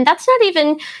vote. And that's not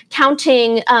even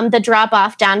counting the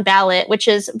drop-off down ballot, which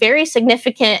is very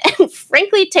significant and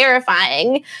frankly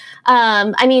terrifying.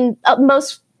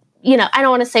 Most I don't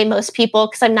want to say most people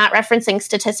because I'm not referencing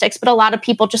statistics, but a lot of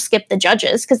people just skip the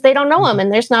judges because they don't know them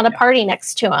and there's not a party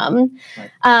next to them.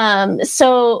 Right.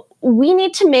 So we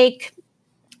need to make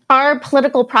our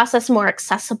political process more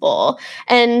accessible.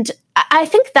 And I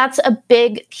think that's a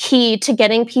big key to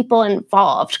getting people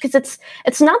involved, because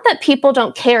it's not that people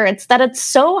don't care. It's that it's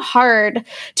so hard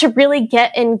to really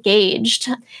get engaged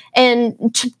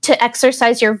and to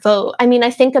exercise your vote. I mean, I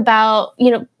think about,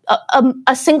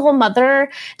 a single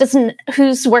mother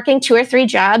who's working 2 or 3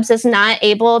 jobs is not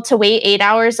able to wait 8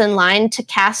 hours in line to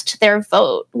cast their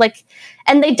vote.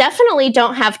 And they definitely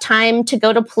don't have time to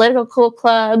go to political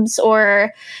clubs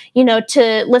or,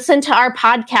 to listen to our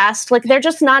podcast. They're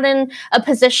just not in a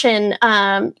position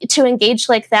to engage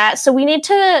like that. So we need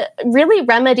to really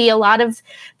remedy a lot of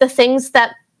the things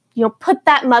that, put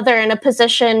that mother in a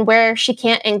position where she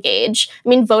can't engage. I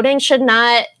mean, voting should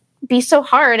not be so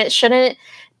hard. It shouldn't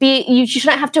be, you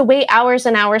shouldn't have to wait hours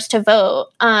and hours to vote.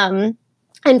 And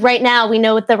right now, we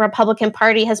know the Republican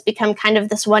Party has become kind of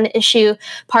this one issue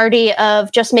party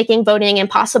of just making voting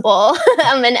impossible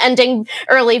and ending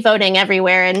early voting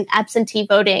everywhere and absentee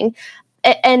voting.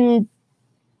 And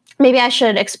maybe I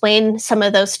should explain some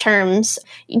of those terms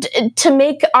to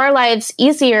make our lives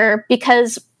easier,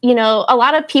 because a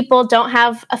lot of people don't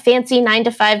have a fancy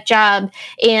 9-to-5 job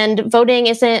and voting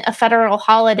isn't a federal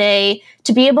holiday.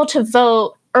 To be able to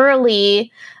vote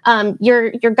early,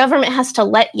 your government has to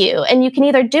let you, and you can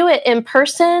either do it in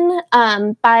person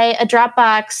by a drop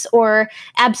box or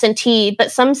absentee,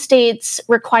 but some states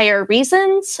require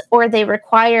reasons, or they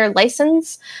require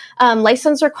license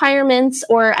requirements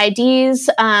or IDs,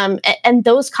 and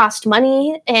those cost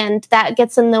money, and that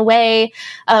gets in the way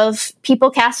of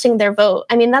people casting their vote.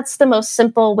 I mean, that's the most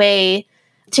simple way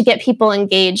to get people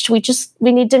engaged. We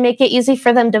need to make it easy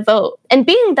for them to vote. And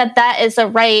being that is a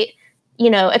right,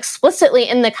 explicitly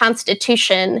in the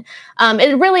Constitution,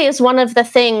 it really is one of the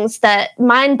things that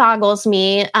mind boggles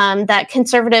me, that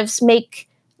conservatives make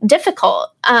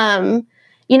difficult.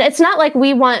 It's not like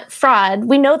we want fraud.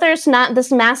 We know there's not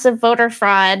this massive voter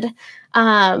fraud.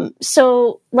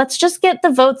 So let's just get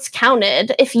the votes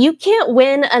counted. If you can't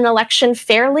win an election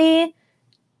fairly,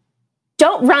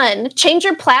 don't run. Change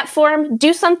your platform.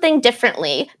 Do something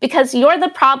differently, because you're the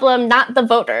problem, not the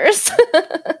voters.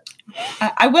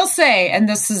 I will say, and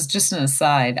this is just an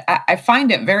aside, I find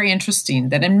it very interesting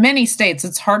that in many states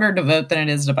it's harder to vote than it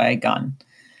is to buy a gun.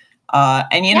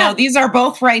 And these are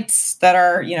both rights that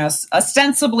are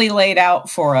ostensibly laid out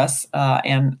for us,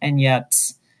 and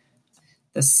yet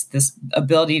this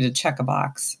ability to check a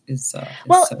box is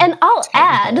well, so and I'll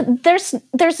technical. add,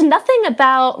 there's nothing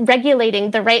about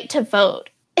regulating the right to vote.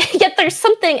 Yet there's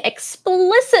something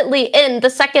explicitly in the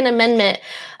Second Amendment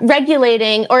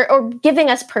regulating or giving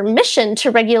us permission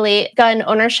to regulate gun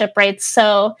ownership rights.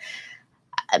 So,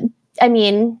 I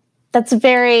mean, that's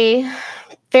very,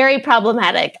 very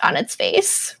problematic on its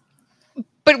face.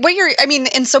 But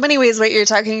in so many ways, what you're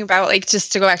talking about, like,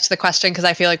 just to go back to the question, because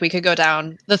I feel like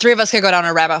the three of us could go down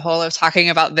a rabbit hole of talking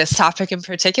about this topic in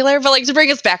particular, but like to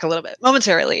bring us back a little bit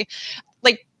momentarily,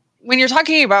 like when you're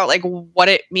talking about like what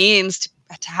it means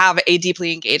to have a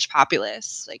deeply engaged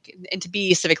populace, like, and to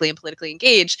be civically and politically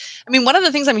engaged. I mean, one of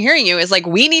the things I'm hearing you is like,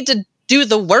 we need to do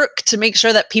the work to make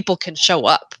sure that people can show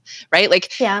up, right?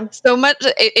 Like, so much,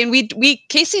 and we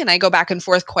Casey and I go back and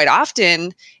forth quite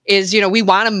often is, we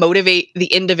want to motivate the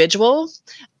individual,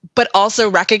 but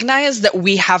also recognize that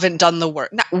we haven't done the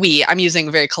work. Not we, I'm using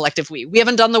a very collective we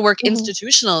haven't done the work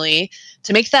institutionally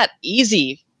to make that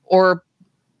easy or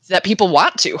that people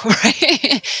want to,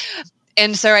 right?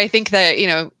 And so I think that,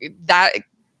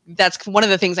 that's one of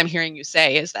the things I'm hearing you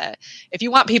say is that if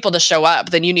you want people to show up,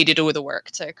 then you need to do the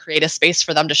work to create a space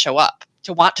for them to show up,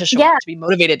 to want to show up, to be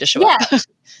motivated to show up.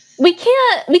 We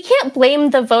can't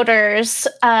blame the voters.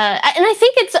 And I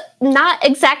think it's not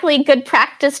exactly good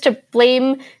practice to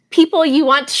blame people you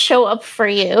want to show up for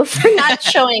you for not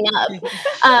showing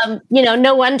up.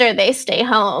 No wonder they stay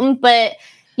home. But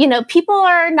people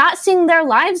are not seeing their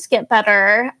lives get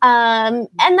better, and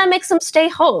that makes them stay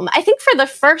home. I think for the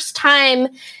first time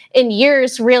in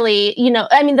years, really,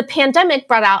 the pandemic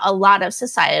brought out a lot of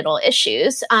societal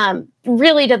issues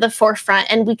really to the forefront,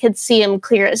 and we could see them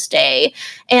clear as day.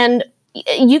 And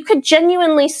you could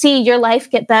genuinely see your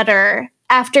life get better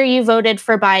after you voted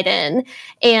for Biden.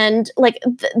 And like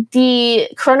the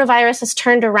coronavirus has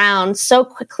turned around so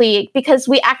quickly because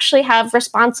we actually have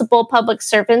responsible public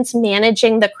servants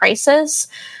managing the crisis.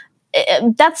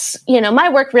 That's, my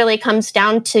work really comes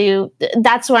down to,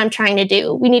 that's what I'm trying to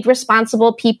do. We need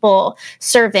responsible people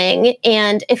serving.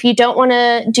 And if you don't want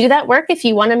to do that work, if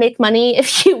you want to make money,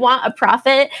 if you want a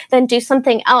profit, then do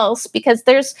something else, because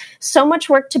there's so much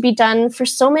work to be done for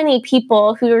so many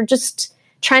people who are just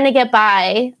trying to get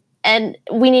by, and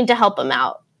we need to help them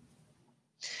out.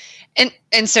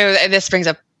 And so this brings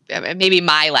up maybe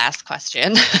my last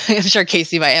question. I'm sure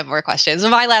Casey might have more questions.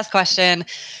 My last question,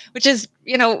 which is,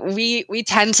 we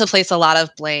tend to place a lot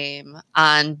of blame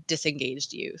on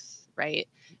disengaged youth, right?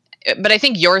 But I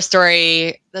think your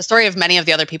story, the story of many of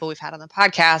the other people we've had on the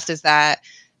podcast, is that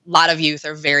a lot of youth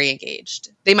are very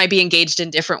engaged. They might be engaged in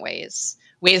different ways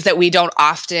that we don't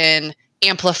often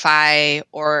amplify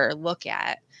or look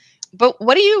at. But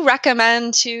what do you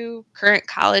recommend to current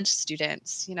college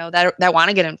students, that want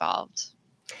to get involved?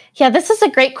 Yeah, this is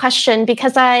a great question,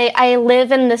 because I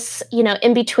live in this,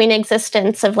 in-between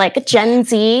existence of like Gen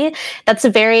Z that's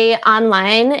very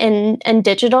online and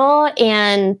digital.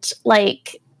 And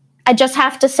like, I just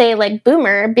have to say like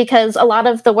boomer, because a lot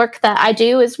of the work that I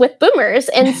do is with boomers.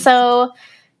 And so,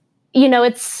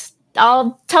 it's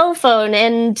all telephone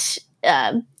and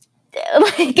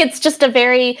like it's just a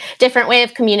very different way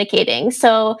of communicating.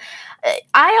 So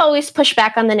I always push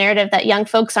back on the narrative that young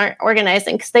folks aren't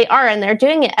organizing, because they are, and they're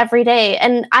doing it every day.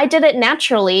 And I did it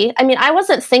naturally. I mean, I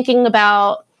wasn't thinking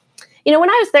about, when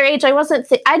I was their age,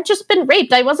 I'd just been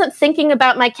raped. I wasn't thinking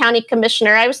about my county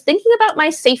commissioner. I was thinking about my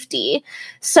safety.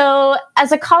 So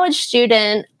as a college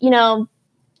student,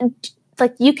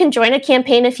 like you can join a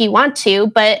campaign if you want to,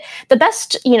 but the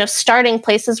best, starting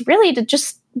place is really to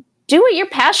just do what you're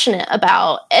passionate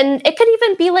about. And it could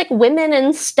even be like women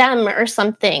in STEM or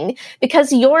something,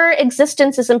 because your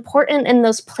existence is important in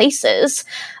those places.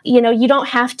 You don't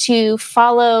have to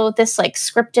follow this like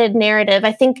scripted narrative.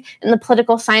 I think in the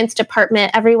political science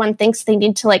department, everyone thinks they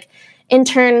need to like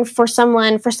intern for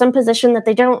someone for some position that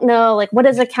they don't know. Like, what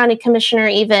is a county commissioner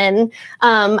even?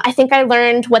 I think I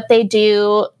learned what they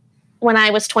do when I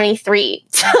was 23.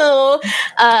 So,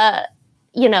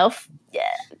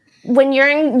 when you're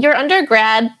in your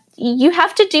undergrad, you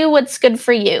have to do what's good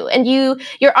for you. And you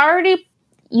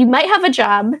might have a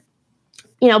job.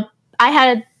 I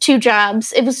had 2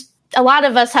 jobs. A lot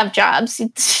of us have jobs.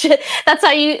 That's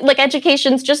how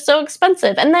education's just so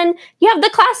expensive. And then you have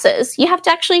the classes. You have to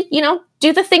actually,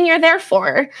 do the thing you're there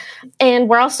for. And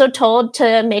we're also told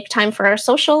to make time for our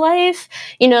social life,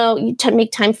 to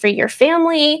make time for your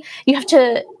family. You have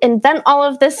to invent all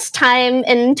of this time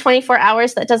in 24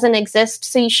 hours that doesn't exist.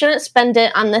 So you shouldn't spend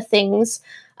it on the things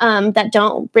that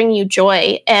don't bring you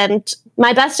joy. And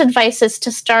my best advice is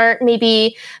to start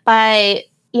maybe by,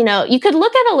 you could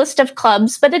look at a list of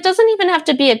clubs, but it doesn't even have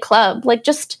to be a club. Like,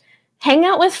 just hang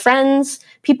out with friends,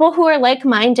 people who are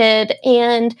like-minded,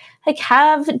 and like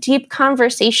have deep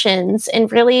conversations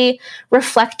and really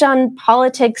reflect on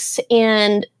politics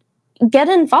and get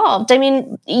involved. I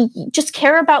mean, just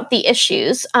care about the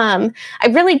issues. I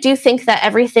really do think that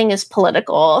everything is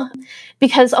political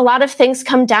because a lot of things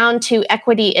come down to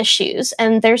equity issues,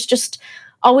 and there's just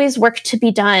always work to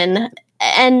be done.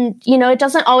 And, it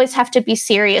doesn't always have to be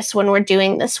serious when we're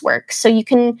doing this work. So you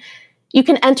can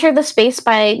enter the space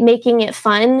by making it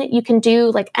fun. You can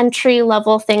do like entry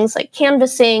level things like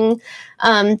canvassing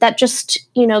that just,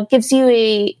 gives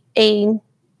you a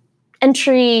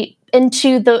entry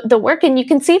into the work, and you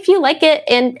can see if you like it,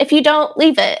 and if you don't,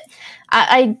 leave it.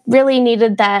 I really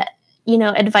needed that,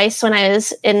 advice when I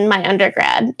was in my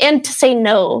undergrad, and to say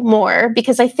no more,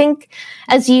 because I think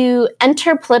as you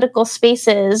enter political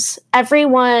spaces,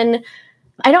 everyone,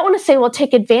 I don't want to say will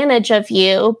take advantage of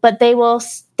you, but they will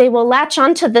latch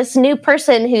onto this new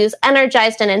person who's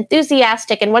energized and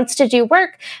enthusiastic and wants to do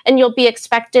work, and you'll be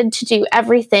expected to do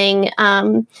everything.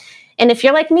 And if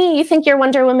you're like me, you think you're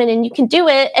Wonder Woman and you can do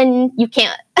it, and you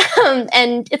can't.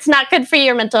 And it's not good for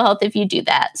your mental health if you do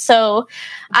that. So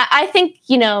I think,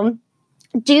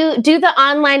 do the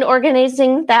online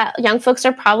organizing that young folks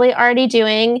are probably already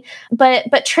doing,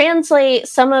 but translate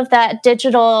some of that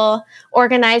digital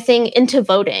organizing into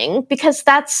voting, because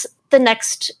that's the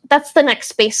next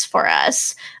space for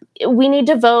us. We need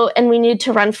to vote, and we need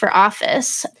to run for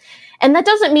office. And that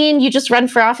doesn't mean you just run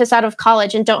for office out of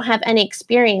college and don't have any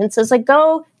experiences. Like,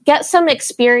 go get some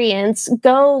experience,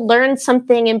 go learn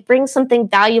something and bring something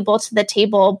valuable to the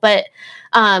table. But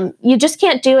you just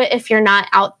can't do it if you're not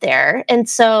out there. And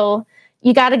so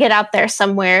you got to get out there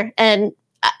somewhere. And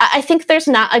I think there's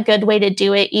not a good way to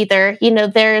do it either.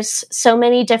 There's so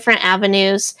many different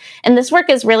avenues, and this work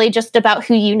is really just about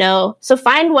who you know. So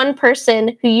find one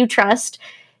person who you trust,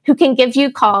 who can give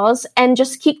you calls, and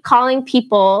just keep calling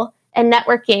people and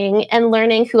networking and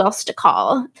learning who else to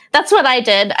call. That's what I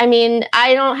did. I mean,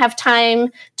 I don't have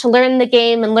time to learn the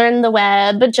game and learn the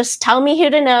web, but just tell me who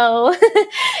to know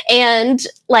and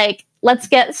let's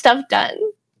get stuff done.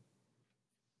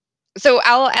 So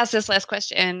I'll ask this last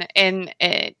question, and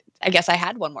I guess I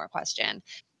had one more question.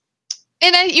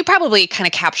 And you probably kind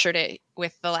of captured it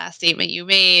with the last statement you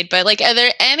made, but are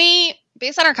there any,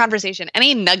 based on our conversation,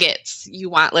 any nuggets you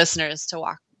want listeners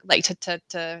to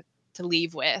to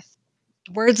leave with?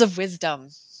 Words of wisdom.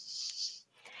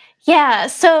 Yeah.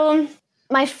 So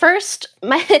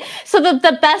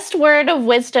the best word of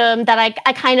wisdom that I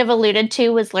kind of alluded to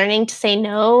was learning to say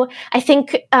no. I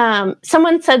think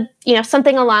someone said,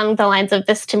 something along the lines of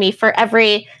this to me: for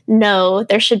every no,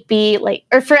 there should be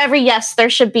or for every yes, there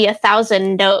should be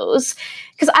 1,000 no's.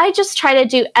 Because I just try to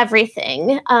do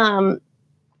everything.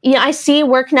 I see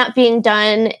work not being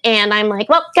done, and I'm like,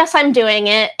 well, guess I'm doing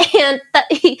it. And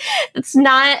it's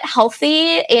not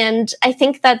healthy. And I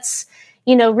think that's,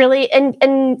 really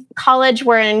in college,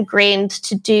 we're ingrained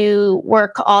to do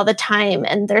work all the time,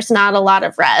 and there's not a lot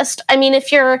of rest. I mean,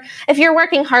 if you're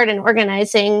working hard and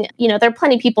organizing, there are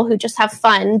plenty of people who just have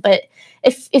fun. But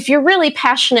if you're really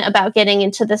passionate about getting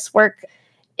into this work,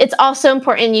 it's also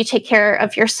important you take care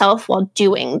of yourself while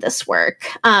doing this work.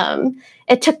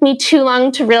 It took me too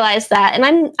long to realize that,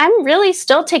 and I'm really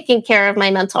still taking care of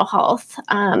my mental health.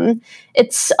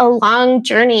 It's a long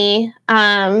journey,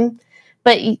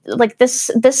 but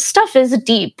this stuff is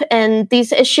deep, and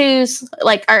these issues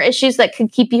are issues that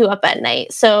could keep you up at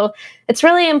night. So it's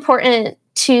really important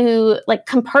to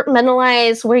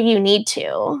compartmentalize where you need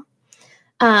to.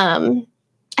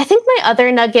 I think my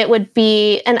other nugget would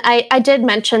be, and I did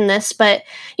mention this, but,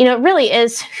 it really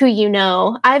is who you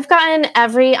know. I've gotten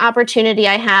every opportunity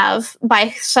I have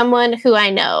by someone who I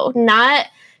know, not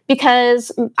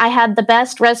because I had the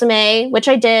best resume, which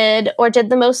I did, or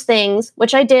did the most things,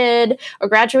 which I did, or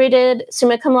graduated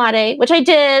summa cum laude, which I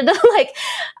did.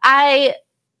 I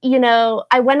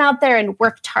went out there and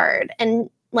worked hard and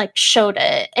showed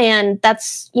it. And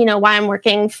that's, why I'm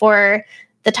working for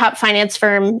the top finance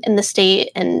firm in the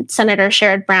state and Senator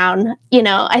Sherrod Brown.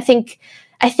 I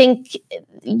think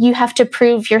you have to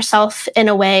prove yourself in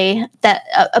a way that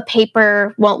a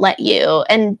paper won't let you,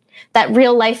 and that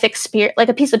real life experience,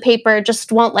 a piece of paper,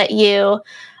 just won't let you,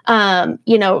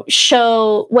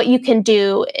 show what you can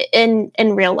do in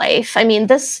real life. I mean,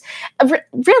 this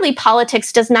really,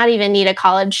 politics does not even need a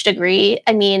college degree.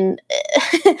 I mean,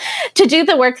 to do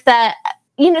the work that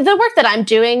the work that I'm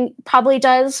doing probably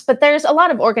does, but there's a lot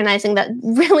of organizing that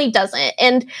really doesn't.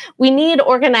 And we need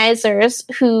organizers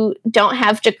who don't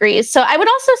have degrees. So I would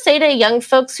also say to young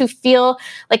folks who feel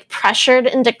pressured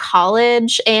into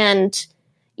college and,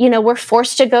 we're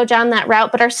forced to go down that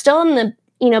route, but are still in the,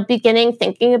 beginning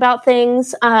thinking about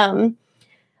things.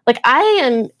 Like I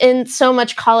am in so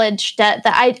much college debt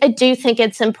that I do think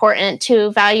it's important to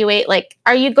evaluate, like,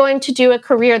 are you going to do a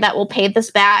career that will pay this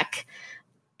back?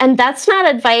 And that's not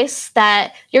advice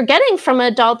that you're getting from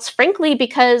adults, frankly,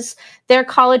 because their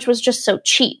college was just so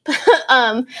cheap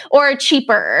or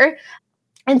cheaper.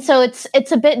 And so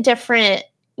it's a bit different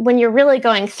when you're really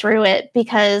going through it,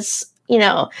 because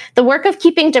the work of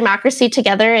keeping democracy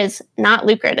together is not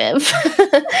lucrative.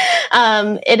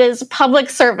 It is public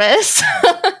service.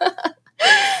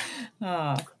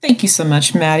 Thank you so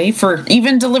much, Maddie, for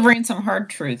even delivering some hard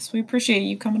truths. We appreciate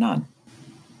you coming on.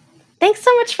 Thanks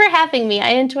so much for having me.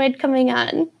 I enjoyed coming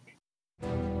on.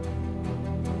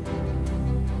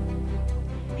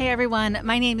 Hey everyone,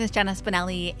 my name is Jenna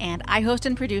Spinelli, and I host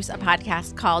and produce a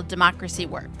podcast called Democracy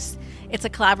Works. It's a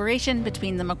collaboration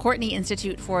between the McCourtney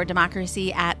Institute for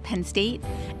Democracy at Penn State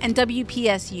and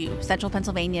WPSU, Central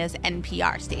Pennsylvania's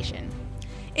NPR station.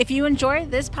 If you enjoy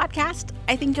this podcast,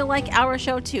 I think you'll like our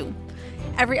show too.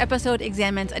 Every episode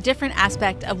examines a different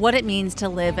aspect of what it means to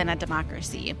live in a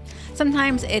democracy.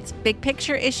 Sometimes it's big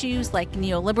picture issues like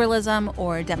neoliberalism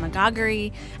or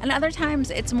demagoguery, and other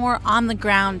times it's more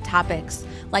on-the-ground topics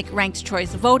like ranked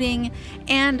choice voting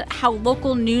and how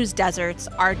local news deserts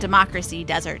are democracy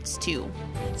deserts too.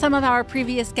 Some of our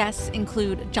previous guests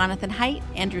include Jonathan Haidt,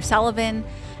 Andrew Sullivan,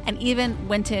 and even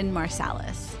Wynton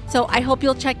Marsalis. So I hope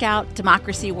you'll check out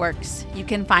Democracy Works. You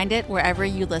can find it wherever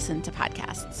you listen to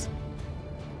podcasts.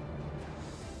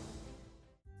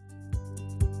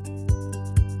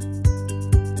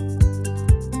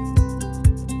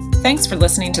 Thanks for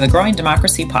listening to the Growing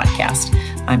Democracy podcast.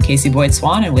 I'm Casey Boyd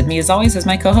Swan, and with me as always is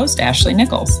my co-host, Ashley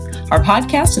Nichols. Our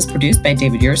podcast is produced by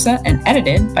David Yersa and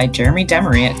edited by Jeremy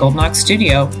Demery at Golden Ox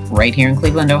Studio, right here in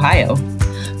Cleveland, Ohio.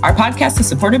 Our podcast is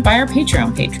supported by our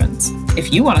Patreon patrons.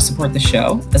 If you want to support the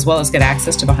show, as well as get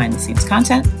access to behind-the-scenes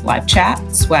content, live chat,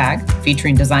 swag,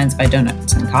 featuring designs by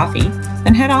Donuts and Coffee,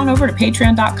 then head on over to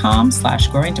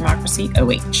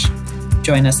patreon.com/growingdemocracyoh.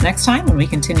 Join us next time when we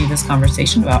continue this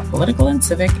conversation about political and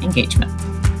civic engagement.